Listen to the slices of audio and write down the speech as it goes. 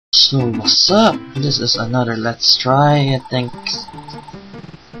So what's up? This is another Let's Try, I think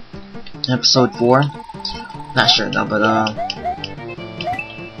episode 4. Not sure now, but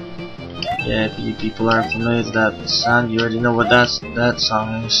yeah, if you people are familiar with that sound, you already know what that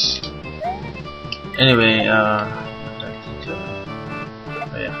song is. Anyway, oh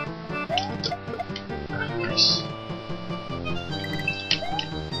yeah. Nice.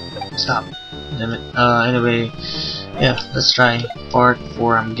 Stop. Damn it. Anyway, yeah, let's try part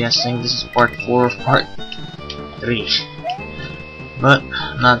 4. I'm guessing this is part 4 of part 3. But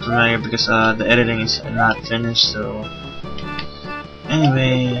not familiar because the editing is not finished. So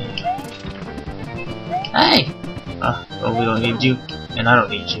anyway, hey. Well, we don't need you, and I don't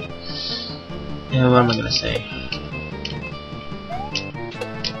need you. And what am I gonna say?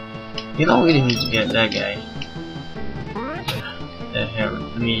 You don't really need to get that guy. Here,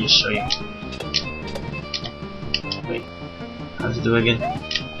 let me show you. Wait, how to do it again?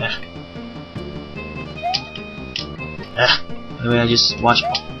 Anyway, I just watched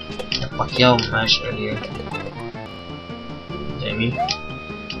the Pacquiao match earlier.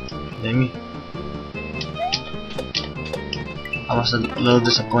 Damn. I was a little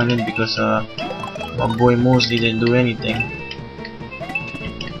disappointed because my boy Mosley didn't do anything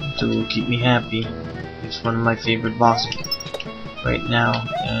to keep me happy. He's one of my favorite boxers right now,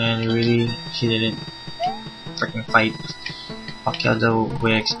 and he didn't freaking fight Pacquiao the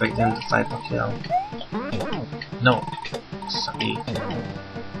way I expect him to fight Pacquiao. No, sucky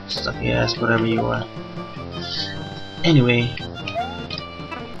ass, whatever you are. Anyway,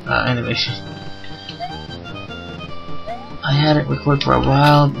 I had it record for a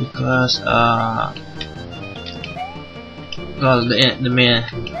while because well, the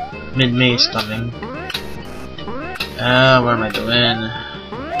mid-May is coming. What am I doing?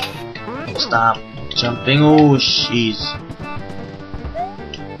 Stop jumping! Oh, jeez.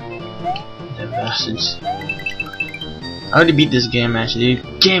 The bastards. I already beat this game actually.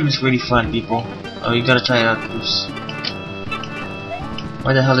 The game is really fun, people. Oh, you gotta try it out, Bruce.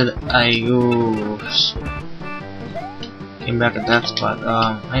 Why the hell did I go? Came back at that spot.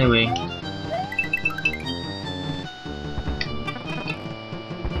 Anyway.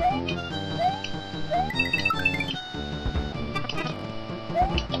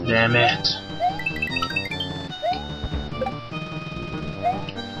 Damn it.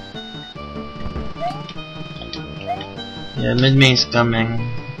 Yeah, mid-May is coming,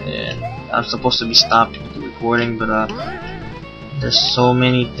 and I'm supposed to be stopped recording, but there's so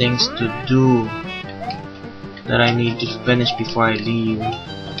many things to do that I need to finish before I leave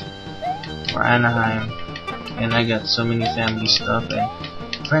for Anaheim, and I got so many family stuff and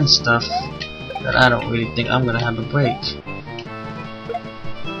friend stuff that I don't really think I'm gonna have a break.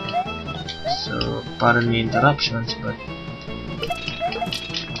 So pardon the interruptions, but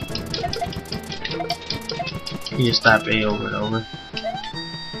you just tap A over and over.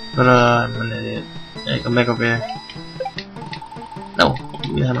 But I'm an idiot. Hey, come back over here. No,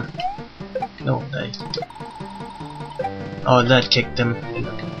 give me the hammer. No, die. Oh, that kicked him.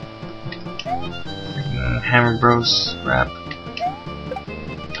 Hammer Bros crap.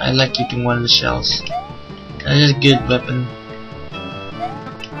 I like keeping one of the shells. That is a good weapon.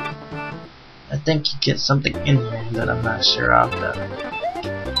 I think you get something in here that I'm not sure of.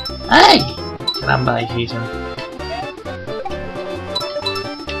 Hey! Caramba, I hate him.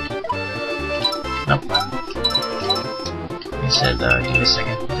 Nope. He said, give me a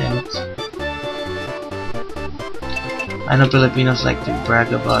second. Damn it. I know Filipinos like to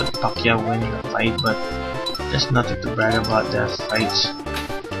brag about Pacquiao winning a fight, but there's nothing to brag about their fights.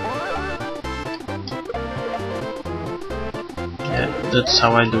 Yeah, that's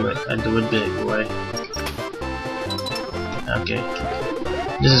how I do it. I do it big, boy. Okay.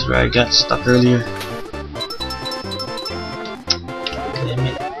 This is where I got stuck earlier. Damn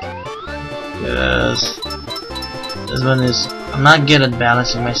it. Yes. This one is... I'm not good at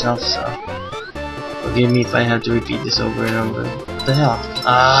balancing myself, so forgive me if I have to repeat this over and over. What the hell?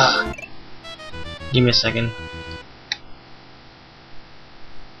 Give me a second.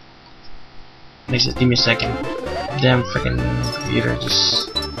 Give me a second. Damn freaking computer just...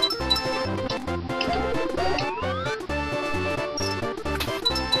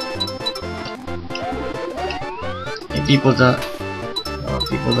 And people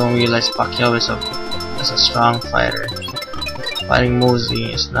don't realize Pacquiao is a strong fighter. Fighting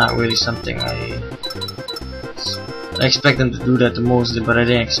Mosley is not really something I expect them to do that to Mosley, but I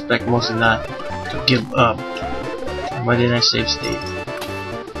didn't expect Mosley not to give up. Why didn't I save state?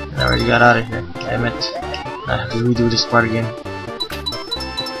 I already got out of here. Damn it. I have to redo this part again.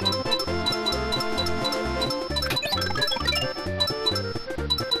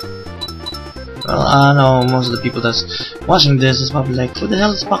 Well, I know most of the people that's watching this is probably like, who the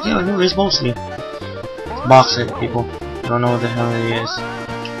hell is Pacquiao? Who is mostly? Boxer people. You don't know who the hell he is.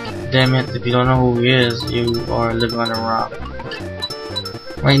 Damn it, if you don't know who he is, you are living on a rock.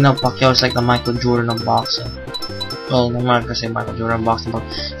 Right now, Pacquiao is like the Michael Jordan of boxing. Well, I'm not gonna say Michael Jordan of boxing, but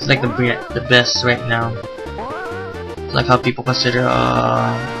it's like the best right now. It's like how people consider,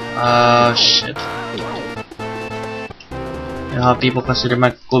 shit. You know how people consider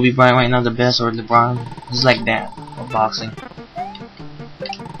Kobe Bryant right now the best, or LeBron. It's like that of boxing.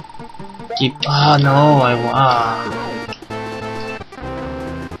 Keep. Ah, no,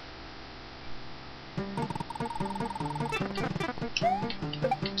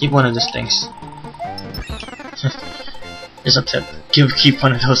 keep one of those things. Just a tip. Keep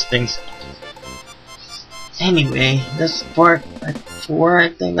one of those things. Anyway, that's part 4, I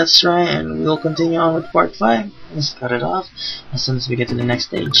think that's right, and we'll continue on with part 5. Let's cut it off as soon as we get to the next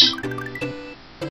stage.